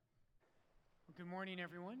Good morning,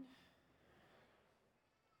 everyone.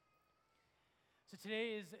 So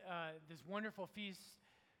today is this wonderful feast,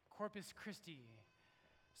 Corpus Christi.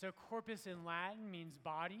 So corpus in Latin means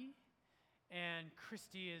body, and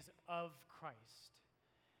Christi is of Christ.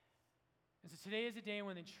 And so today is a day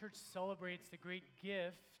when the church celebrates the great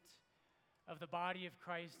gift of the body of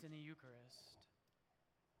Christ in the Eucharist.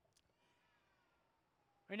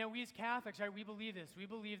 Right now, we as Catholics, right, we believe this. We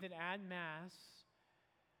believe that at Mass,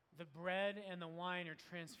 the bread and the wine are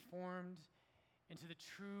transformed into the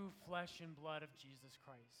true flesh and blood of Jesus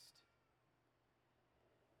Christ.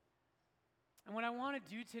 And what I want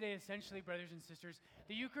to do today, essentially, brothers and sisters,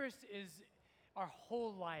 the Eucharist is our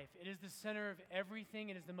whole life. It is the center of everything.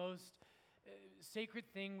 It is the most sacred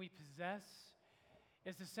thing we possess.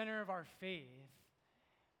 It's the center of our faith.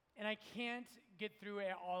 And I can't get through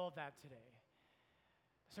all of that today.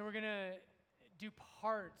 So we're going to do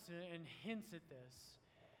parts and hints at this.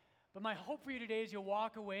 But my hope for you today is you'll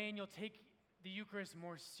walk away and you'll take the Eucharist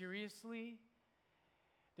more seriously,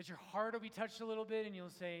 that your heart will be touched a little bit and you'll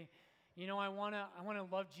say, you know, I want to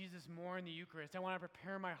love Jesus more in the Eucharist. I want to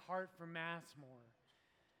prepare my heart for Mass more.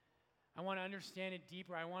 I want to understand it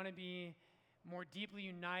deeper. I want to be more deeply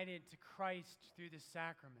united to Christ through this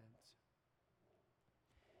sacrament.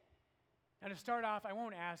 Now to start off, I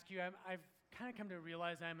won't ask you. I've kind of come to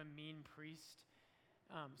realize I'm a mean priest,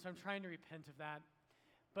 so I'm trying to repent of that.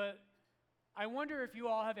 But I wonder if you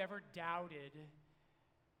all have ever doubted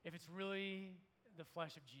if it's really the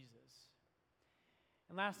flesh of Jesus.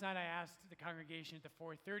 And last night I asked the congregation at the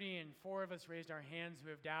 4:30, and 4 of us raised our hands who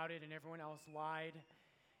have doubted, and everyone else lied,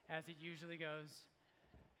 as it usually goes.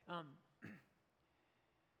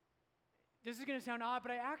 This is going to sound odd,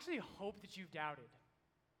 but I actually hope that you've doubted.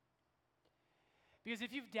 Because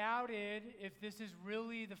if you've doubted if this is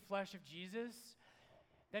really the flesh of Jesus,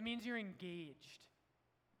 that means you're engaged.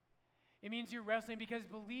 It means you're wrestling, because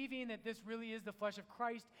believing that this really is the flesh of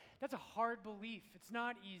Christ, that's a hard belief. It's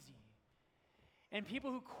not easy. And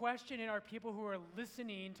people who question it are people who are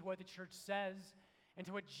listening to what the church says and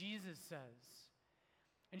to what Jesus says.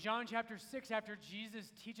 In John chapter 6, after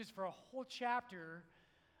Jesus teaches for a whole chapter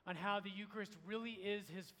on how the Eucharist really is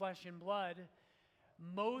his flesh and blood,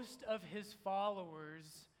 most of his followers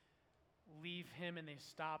leave him and they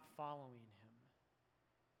stop following him.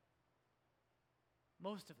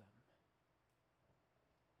 Most of them.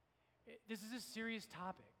 This is a serious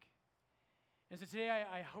topic. And so today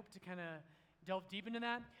I hope to kind of delve deep into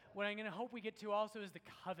that. What I'm going to hope we get to also is the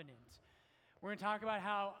covenant. We're going to talk about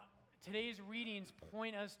how today's readings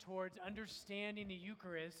point us towards understanding the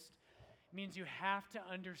Eucharist. It means you have to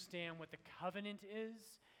understand what the covenant is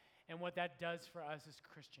and what that does for us as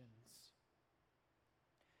Christians.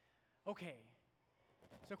 Okay,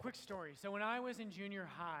 so quick story. So when I was in junior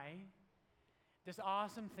high, this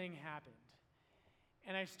awesome thing happened.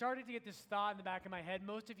 And I started to get this thought in the back of my head.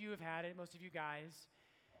 Most of you have had it, most of you guys.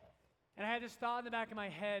 And I had this thought in the back of my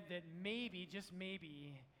head that maybe, just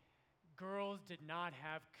maybe, girls did not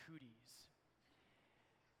have cooties.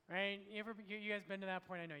 Right? You guys been to that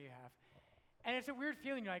point? I know you have. And it's a weird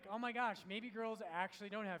feeling. You're like, oh my gosh, maybe girls actually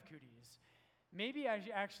don't have cooties. Maybe I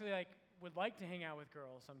actually would like to hang out with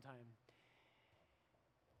girls sometime.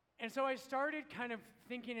 And so I started kind of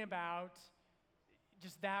thinking about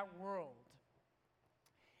just that world.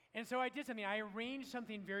 And so I did something. I arranged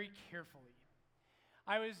something very carefully.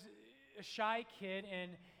 I was a shy kid,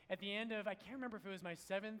 and at the end of, I can't remember if it was my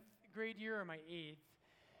 7th grade year or my 8th,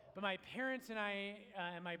 but my parents and I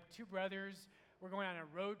and my 2 brothers were going on a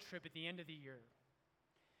road trip at the end of the year.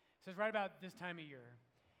 So it's right about this time of year.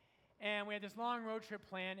 And we had this long road trip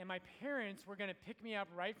planned, and my parents were going to pick me up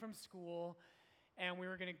right from school, and we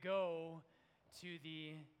were going to go to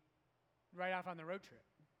right off on the road trip.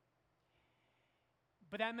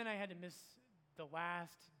 But that meant I had to miss the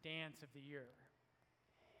last dance of the year.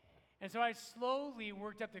 And so I slowly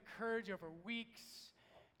worked up the courage over weeks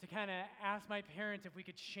to kind of ask my parents if we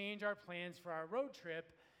could change our plans for our road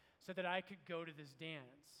trip so that I could go to this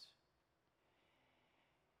dance.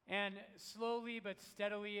 And slowly but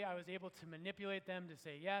steadily, I was able to manipulate them to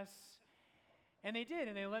say yes. And they did,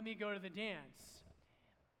 and they let me go to the dance.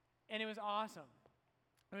 And it was awesome.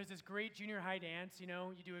 There was this great junior high dance. You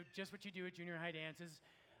know, you do just what you do at junior high dances.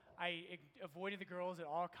 I avoided the girls at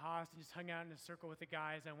all costs and just hung out in a circle with the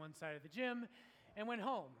guys on one side of the gym and went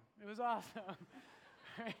home. It was awesome.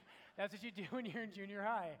 That's what you do when you're in junior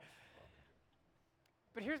high.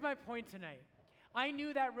 But here's my point tonight. I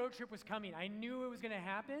knew that road trip was coming. I knew it was going to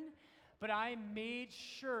happen, but I made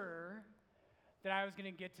sure that I was going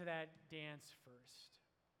to get to that dance first.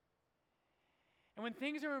 And when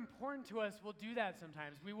things are important to us, we'll do that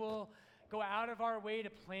sometimes. We will go out of our way to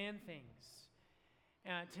plan things.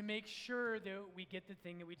 to make sure that we get the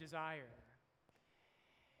thing that we desire.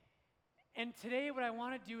 And today what I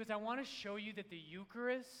want to do is I want to show you that the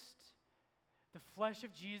Eucharist, the flesh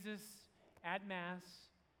of Jesus at Mass,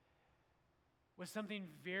 was something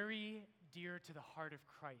very dear to the heart of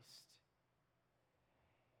Christ.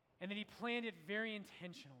 And that he planned it very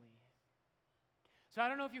intentionally. So I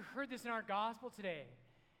don't know if you heard this in our gospel today,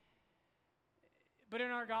 but in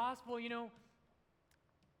our gospel,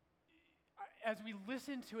 as we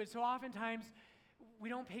listen to it, so oftentimes we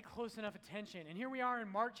don't pay close enough attention. And here we are in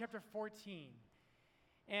Mark chapter 14.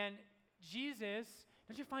 And Jesus,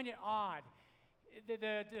 don't you find it odd?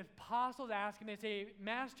 The apostles ask him, they say,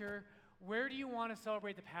 Master, where do you want to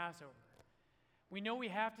celebrate the Passover? We know we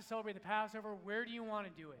have to celebrate the Passover. Where do you want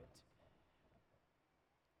to do it?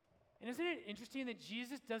 And isn't it interesting that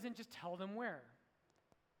Jesus doesn't just tell them where?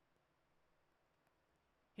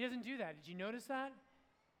 He doesn't do that. Did you notice that?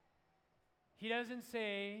 He doesn't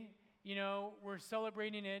say, we're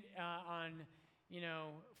celebrating it on,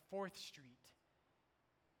 4th Street.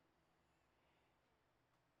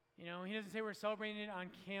 He doesn't say we're celebrating it on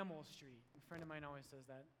Camel Street. A friend of mine always says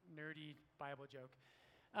that nerdy Bible joke.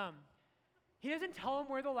 He doesn't tell them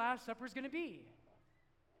where the Last Supper is going to be.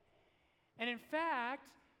 And in fact,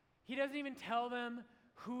 he doesn't even tell them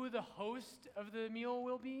who the host of the meal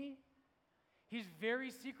will be. He's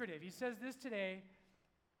very secretive. He says this today.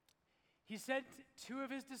 He said to 2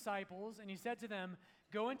 of his disciples, and he said to them,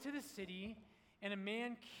 "Go into the city, and a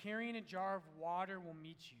man carrying a jar of water will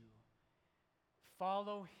meet you.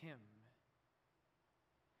 Follow him."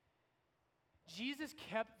 Jesus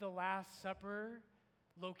kept the Last Supper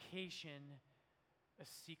location a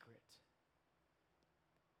secret.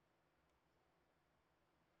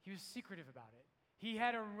 He was secretive about it. He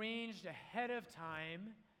had arranged ahead of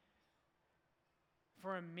time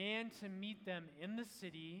for a man to meet them in the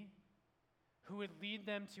city who would lead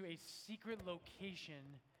them to a secret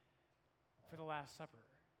location for the Last Supper.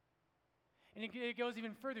 And it goes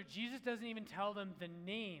even further. Jesus doesn't even tell them the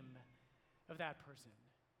name of that person.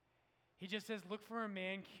 He just says, look for a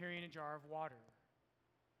man carrying a jar of water.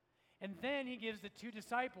 And then he gives the 2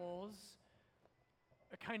 disciples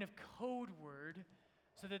a kind of code word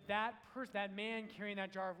so that that man carrying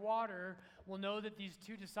that jar of water will know that these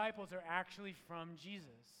 2 disciples are actually from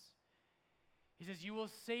Jesus. He says, you will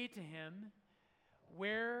say to him,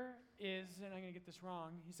 where is, and I'm going to get this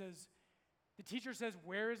wrong, he says, the teacher says,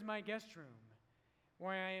 where is my guest room,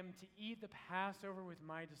 where I am to eat the Passover with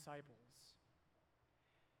my disciples?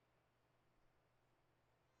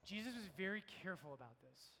 Jesus was very careful about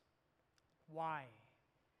this. Why?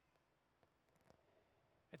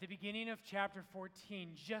 At the beginning of chapter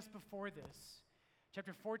 14, just before this,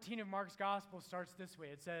 chapter 14 of Mark's gospel starts this way.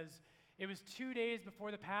 It says, it was 2 days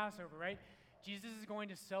before the Passover, right? Jesus is going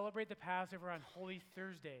to celebrate the Passover on Holy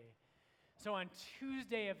Thursday. So on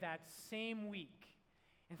Tuesday of that same week,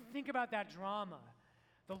 and think about that drama.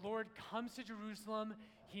 The Lord comes to Jerusalem.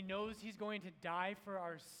 He knows he's going to die for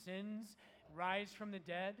our sins, rise from the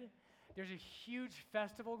dead. There's a huge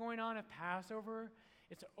festival going on of Passover.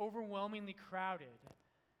 It's overwhelmingly crowded.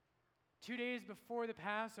 2 days before the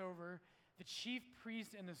Passover, the chief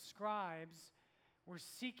priests and the scribes were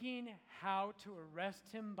seeking how to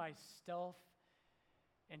arrest him by stealth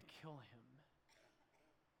and kill him.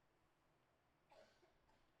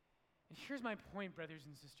 And here's my point, brothers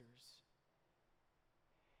and sisters.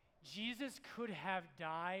 Jesus could have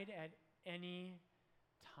died at any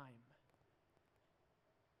time.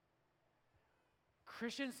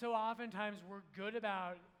 Christians so oftentimes we're good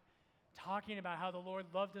about talking about how the Lord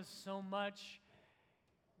loved us so much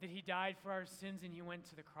that he died for our sins and he went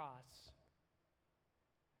to the cross.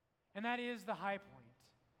 And that is the high point.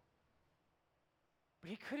 But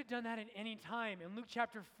he could have done that at any time. In Luke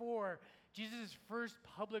chapter 4, Jesus' first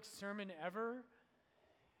public sermon ever,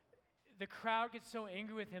 the crowd gets so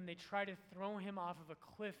angry with him, they try to throw him off of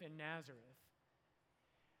a cliff in Nazareth.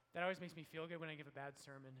 That always makes me feel good when I give a bad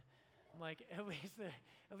sermon. I'm like, at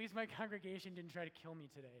least my congregation didn't try to kill me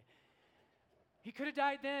today. He could have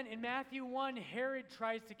died then. In Matthew 1, Herod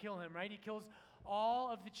tries to kill him, right? He kills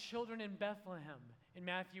all of the children in Bethlehem in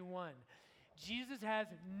Matthew 1. Jesus has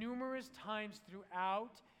numerous times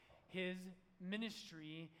throughout his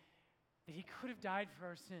ministry that he could have died for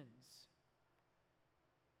our sins.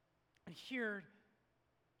 And here,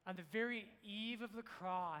 on the very eve of the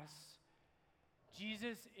cross,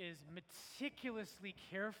 Jesus is meticulously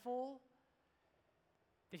careful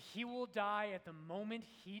that he will die at the moment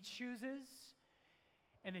he chooses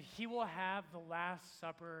and that he will have the Last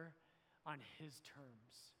Supper on his terms.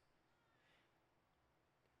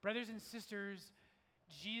 Brothers and sisters,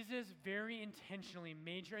 Jesus very intentionally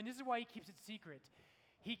made sure, and this is why he keeps it secret,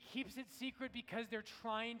 He keeps it secret because they're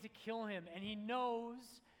trying to kill him, and he knows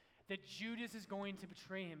that Judas is going to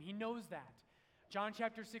betray him. He knows that. John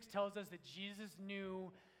chapter 6 tells us that Jesus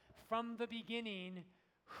knew from the beginning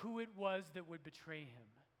who it was that would betray him.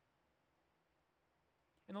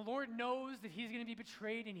 And the Lord knows that he's going to be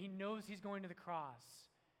betrayed, and he knows he's going to the cross.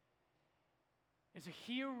 And so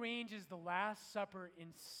he arranges the Last Supper in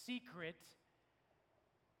secret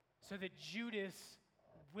so that Judas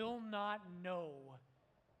will not know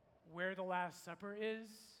where the Last Supper is,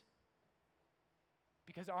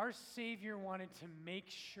 because our Savior wanted to make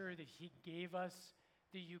sure that he gave us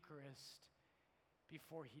the Eucharist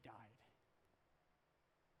before he died.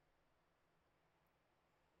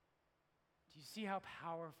 Do you see how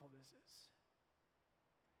powerful this is?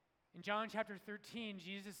 In John chapter 13,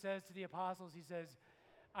 Jesus says to the apostles, he says,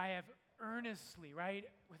 I have earnestly, right,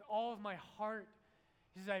 with all of my heart,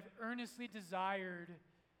 he says, I've earnestly desired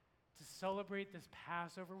to celebrate this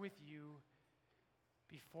Passover with you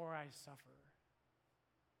before I suffer.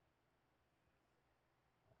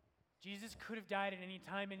 Jesus could have died at any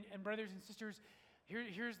time. And brothers and sisters,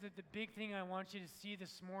 here's the big thing I want you to see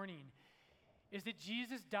this morning, is that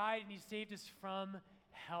Jesus died and he saved us from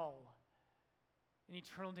hell and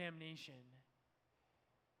eternal damnation.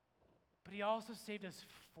 But he also saved us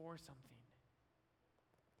for something.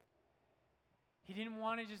 He didn't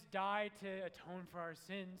want to just die to atone for our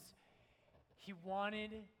sins. He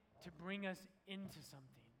wanted to bring us into something.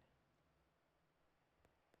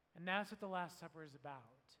 And that's what the Last Supper is about.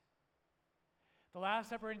 The Last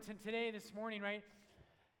Supper, and today, this morning, right?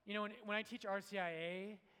 You know, when I teach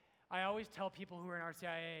RCIA, I always tell people who are in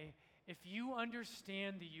RCIA, if you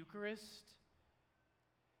understand the Eucharist,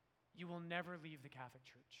 you will never leave the Catholic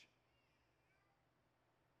Church.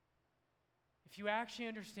 If you actually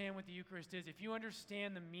understand what the Eucharist is, if you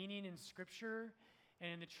understand the meaning in Scripture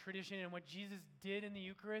and in the tradition and what Jesus did in the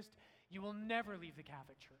Eucharist, you will never leave the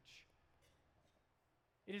Catholic Church.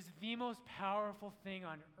 It is the most powerful thing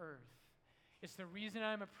on earth. It's the reason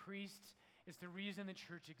I'm a priest. It's the reason the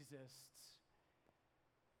church exists.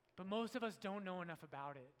 But most of us don't know enough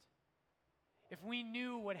about it. If we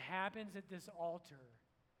knew what happens at this altar,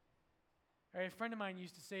 right, a friend of mine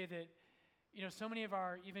used to say that, you know, so many of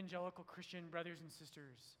our evangelical Christian brothers and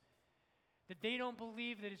sisters, that they don't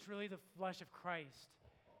believe that it's really the flesh of Christ.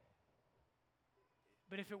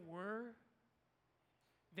 But if it were,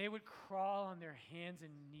 they would crawl on their hands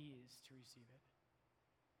and knees to receive it.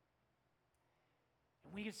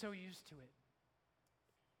 And we get so used to it.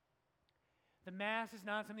 The Mass is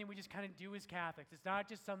not something we just kind of do as Catholics. It's not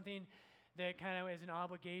just something that kind of is an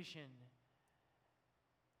obligation.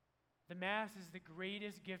 The Mass is the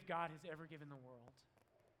greatest gift God has ever given the world.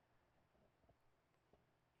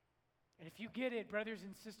 And if you get it, brothers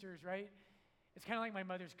and sisters, right, it's kind of like my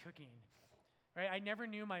mother's cooking, right? I never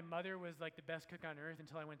knew my mother was like the best cook on earth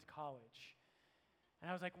until I went to college. And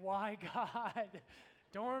I was like, why, God?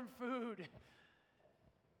 Dorm food.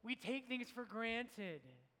 We take things for granted.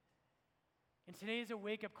 And today is a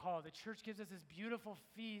wake-up call. The church gives us this beautiful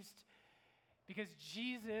feast because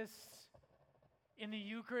Jesus, in the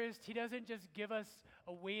Eucharist, he doesn't just give us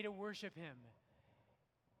a way to worship him.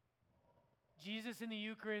 Jesus in the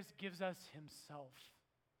Eucharist gives us himself.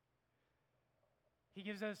 He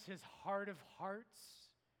gives us his heart of hearts.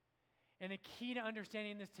 And the key to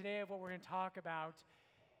understanding this today of what we're going to talk about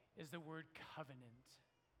is the word covenant.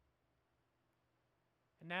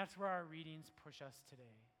 And that's where our readings push us today.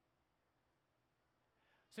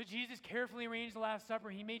 So Jesus carefully arranged the Last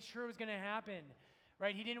Supper. He made sure it was going to happen,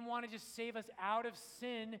 right? He didn't want to just save us out of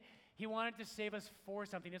sin. He wanted to save us for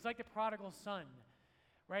something. It's like the prodigal son,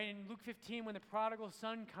 right? In Luke 15, when the prodigal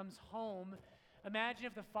son comes home, imagine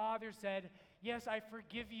if the father said, yes, I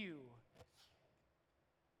forgive you,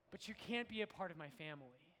 but you can't be a part of my family.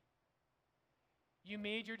 You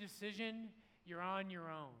made your decision. You're on your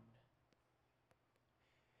own.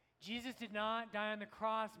 Jesus did not die on the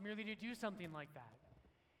cross merely to do something like that.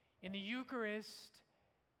 In the Eucharist,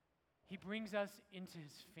 he brings us into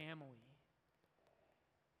his family.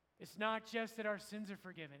 It's not just that our sins are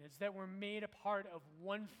forgiven. It's that we're made a part of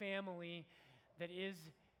one family that is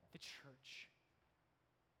the church.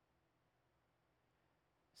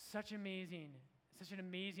 Such an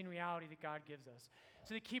amazing reality that God gives us.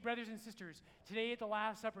 So the key, brothers and sisters, today at the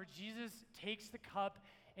Last Supper, Jesus takes the cup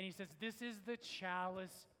and he says, this is the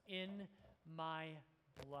chalice in my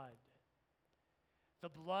blood. The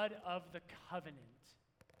blood of the covenant.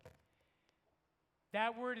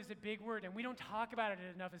 That word is a big word, and we don't talk about it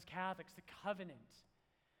enough as Catholics, the covenant.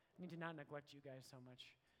 I need to not neglect you guys so much.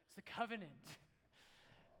 It's the covenant.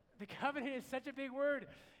 The covenant is such a big word.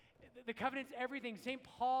 The covenant's everything. St.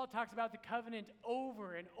 Paul talks about the covenant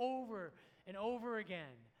over and over and over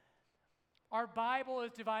again. Our Bible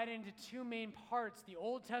is divided into two main parts, the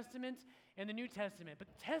Old Testament and the New Testament. But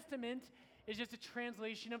testament is just a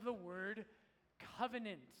translation of the word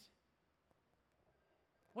covenant.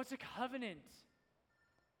 What's a covenant?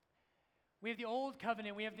 We have the Old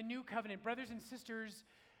Covenant, we have the New Covenant. Brothers and sisters,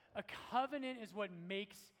 a covenant is what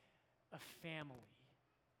makes a family.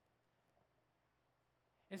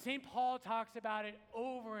 And St. Paul talks about it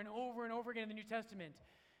over and over and over again in the New Testament.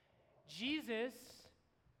 Jesus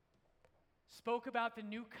spoke about the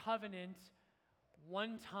new covenant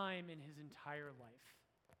one time in his entire life.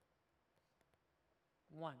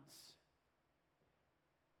 Once.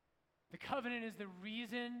 The covenant is the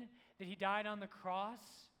reason that he died on the cross,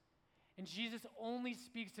 and Jesus only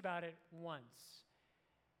speaks about it once.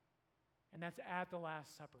 And that's at the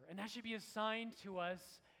Last Supper. And that should be a sign to us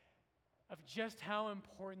of just how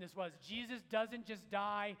important this was. Jesus doesn't just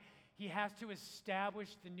die, he has to establish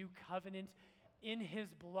the new covenant in his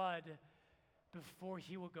blood before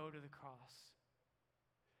he will go to the cross.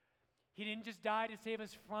 He didn't just die to save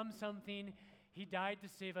us from something, he died to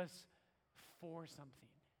save us for something.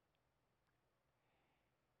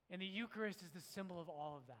 And the Eucharist is the symbol of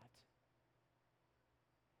all of that.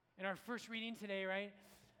 In our first reading today, right?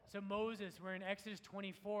 So Moses, we're in Exodus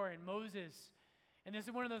 24, and Moses, and this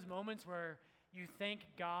is one of those moments where you thank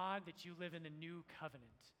God that you live in the new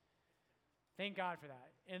covenant. Thank God for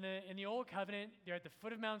that. In the old covenant, they're at the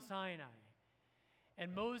foot of Mount Sinai.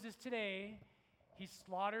 And Moses today, he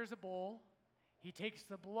slaughters a bull, he takes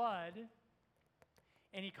the blood,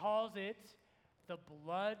 and he calls it the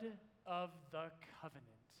blood of the covenant.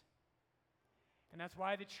 And that's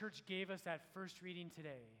why the church gave us that first reading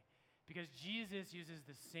today, because Jesus uses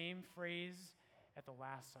the same phrase at the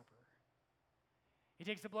Last Supper. He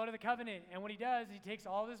takes the blood of the covenant, and what he does is he takes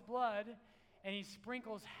all this blood and he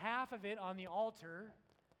sprinkles half of it on the altar,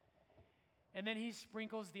 and then he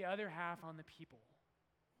sprinkles the other half on the people.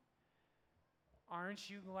 Aren't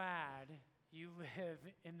you glad you live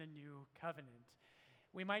in the new covenant?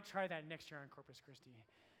 We might try that next year on Corpus Christi.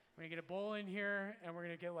 We're going to get a bowl in here, and we're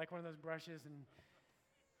going to get like one of those brushes, and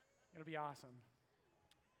it'll be awesome.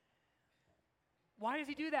 Why does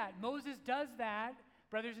he do that? Moses does that,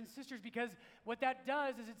 brothers and sisters, because what that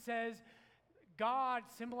does is it says God,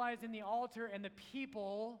 symbolized in the altar, and the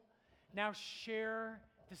people now share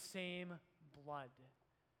the same blood.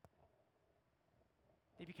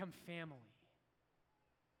 They become family.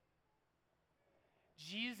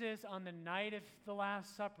 Jesus, on the night of the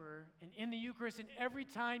Last Supper, and in the Eucharist, and every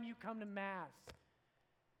time you come to Mass,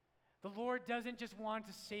 the Lord doesn't just want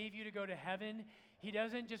to save you to go to heaven. He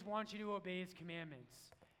doesn't just want you to obey his commandments.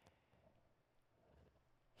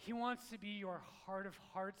 He wants to be your heart of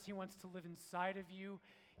hearts. He wants to live inside of you.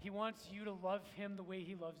 He wants you to love him the way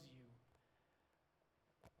he loves you.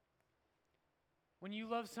 When you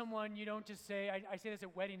love someone, you don't just say, I say this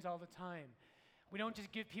at weddings all the time, we don't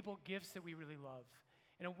just give people gifts that we really love.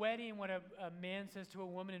 In a wedding, what a man says to a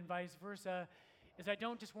woman and vice versa is, I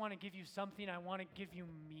don't just want to give you something, I want to give you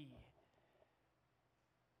me.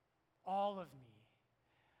 All of me.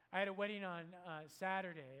 I had a wedding on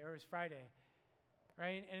Saturday, or it was Friday,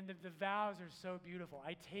 right? And the vows are so beautiful.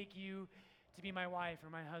 I take you to be my wife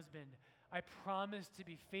or my husband. I promise to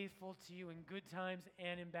be faithful to you in good times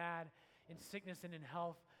and in bad, in sickness and in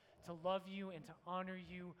health, to love you and to honor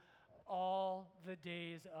you all the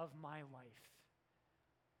days of my life.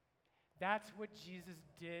 That's what Jesus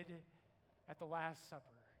did at the Last Supper.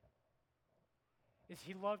 Is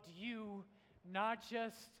he loved you not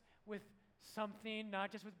just with something,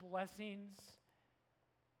 not just with blessings,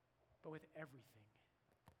 but with everything.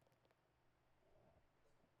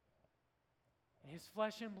 And his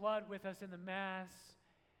flesh and blood with us in the Mass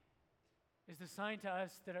is the sign to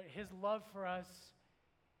us that his love for us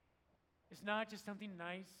is not just something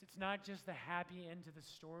nice. It's not just the happy end to the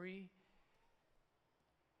story.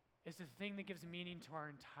 It's the thing that gives meaning to our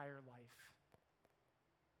entire life.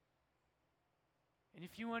 And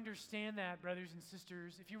if you understand that, brothers and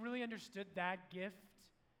sisters, if you really understood that gift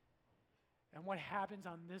and what happens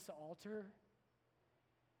on this altar,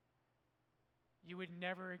 you would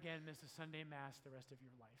never again miss a Sunday Mass the rest of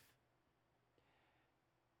your life.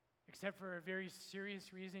 Except for a very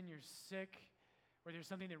serious reason, you're sick, or there's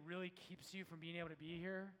something that really keeps you from being able to be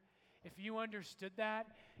here. If you understood that,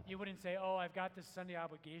 you wouldn't say, oh, I've got this Sunday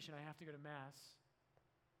obligation, I have to go to Mass.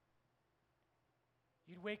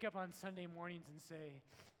 You'd wake up on Sunday mornings and say,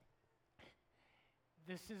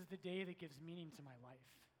 this is the day that gives meaning to my life.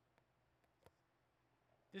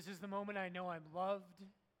 This is the moment I know I'm loved,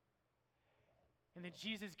 and that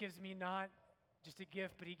Jesus gives me not just a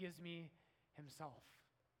gift, but he gives me himself.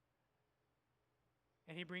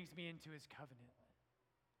 And he brings me into his covenant.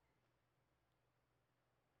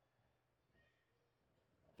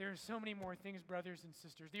 There are so many more things, brothers and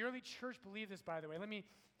sisters. The early church believed this, by the way. Let me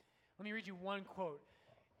read you one quote.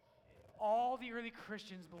 All the early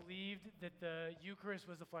Christians believed that the Eucharist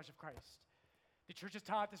was the flesh of Christ. The church has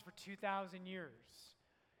taught this for 2,000 years.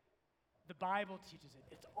 The Bible teaches it.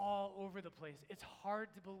 It's all over the place. It's hard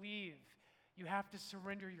to believe. You have to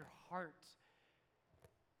surrender your heart.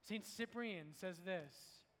 St. Cyprian says this.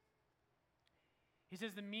 He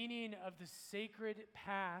says the meaning of the sacred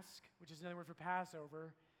Pasch, which is another word for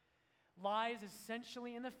Passover, lies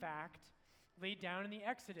essentially in the fact laid down in the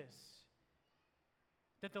Exodus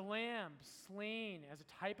that the lamb slain as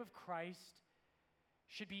a type of Christ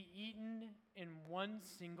should be eaten in one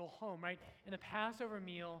single home, right? In the Passover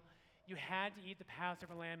meal, you had to eat the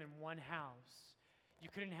Passover lamb in one house. You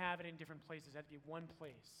couldn't have it in different places. It had to be one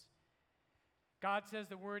place. God says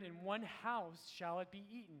the word, in one house shall it be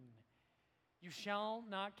eaten. You shall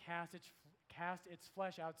not cast its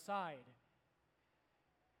flesh outside.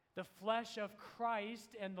 The flesh of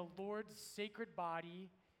Christ and the Lord's sacred body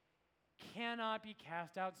cannot be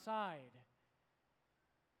cast outside,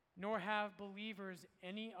 nor have believers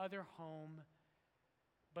any other home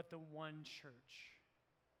but the one church.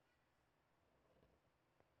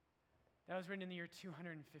 That was written in the year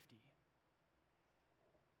 250.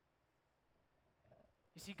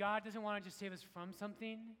 You see, God doesn't want to just save us from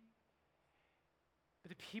something, but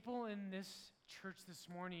the people in this church this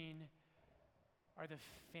morning are the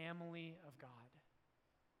family of God.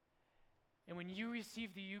 And when you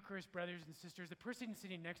receive the Eucharist, brothers and sisters, the person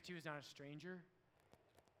sitting next to you is not a stranger.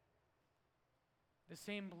 The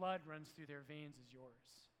same blood runs through their veins as yours.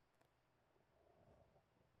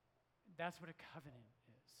 That's what a covenant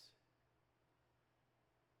is.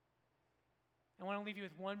 I want to leave you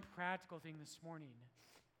with one practical thing this morning.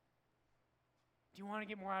 Do you want to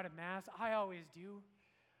get more out of Mass? I always do.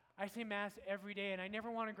 I say Mass every day, and I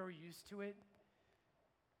never want to grow used to it.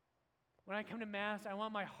 When I come to Mass, I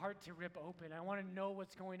want my heart to rip open. I want to know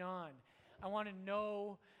what's going on. I want to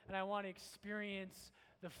know and I want to experience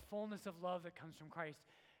the fullness of love that comes from Christ.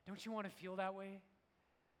 Don't you want to feel that way?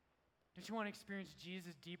 Don't you want to experience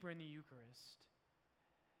Jesus deeper in the Eucharist?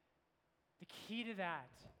 The key to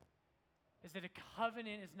that is that a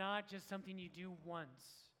covenant is not just something you do once.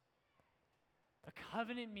 A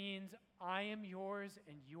covenant means I am yours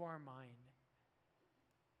and you are mine.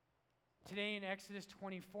 Today in Exodus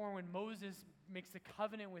 24, when Moses makes the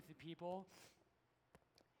covenant with the people,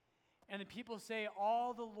 and the people say,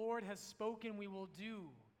 all the Lord has spoken we will do,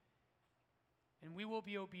 and we will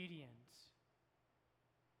be obedient.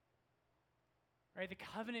 Right? The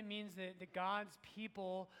covenant means that God's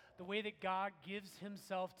people, the way that God gives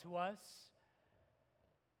himself to us,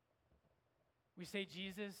 we say,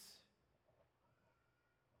 Jesus,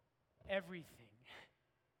 everything.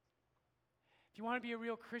 If you want to be a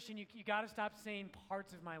real Christian, you got to stop saying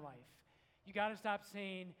parts of my life. You got to stop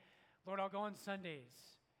saying, Lord, I'll go on Sundays,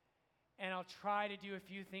 and I'll try to do a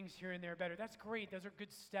few things here and there better. That's great. Those are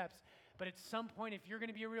good steps. But at some point, if you're going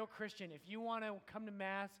to be a real Christian, if you want to come to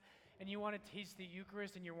Mass and you want to taste the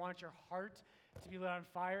Eucharist and you want your heart to be lit on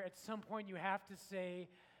fire, at some point you have to say,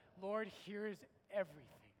 Lord, here is everything.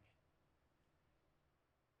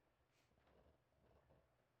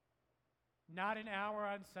 Not an hour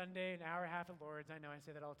on Sunday, an hour and a half at Lord's. I know I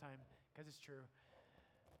say that all the time because it's true.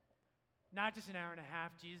 Not just an hour and a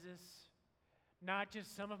half, Jesus. Not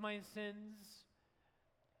just some of my sins.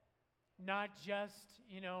 Not just,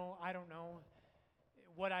 I don't know,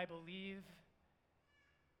 what I believe,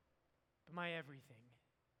 but my everything.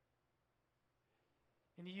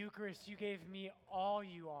 In the Eucharist, you gave me all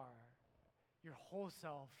you are, your whole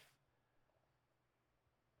self.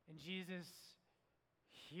 And Jesus,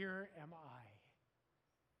 here am I.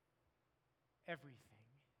 Everything.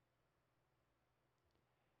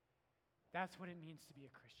 That's what it means to be a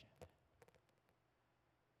Christian.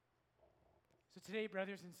 So today,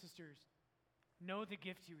 brothers and sisters, know the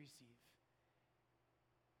gift you receive.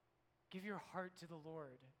 Give your heart to the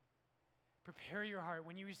Lord. Prepare your heart.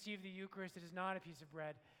 When you receive the Eucharist, it is not a piece of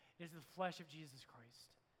bread. It is the flesh of Jesus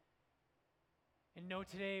Christ. And know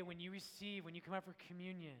today, when you come up for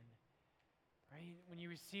communion, right? When you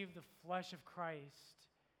receive the flesh of Christ,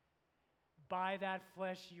 by that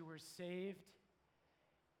flesh you were saved,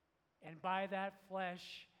 and by that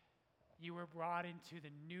flesh you were brought into the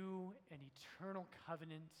new and eternal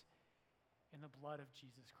covenant in the blood of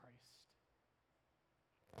Jesus Christ.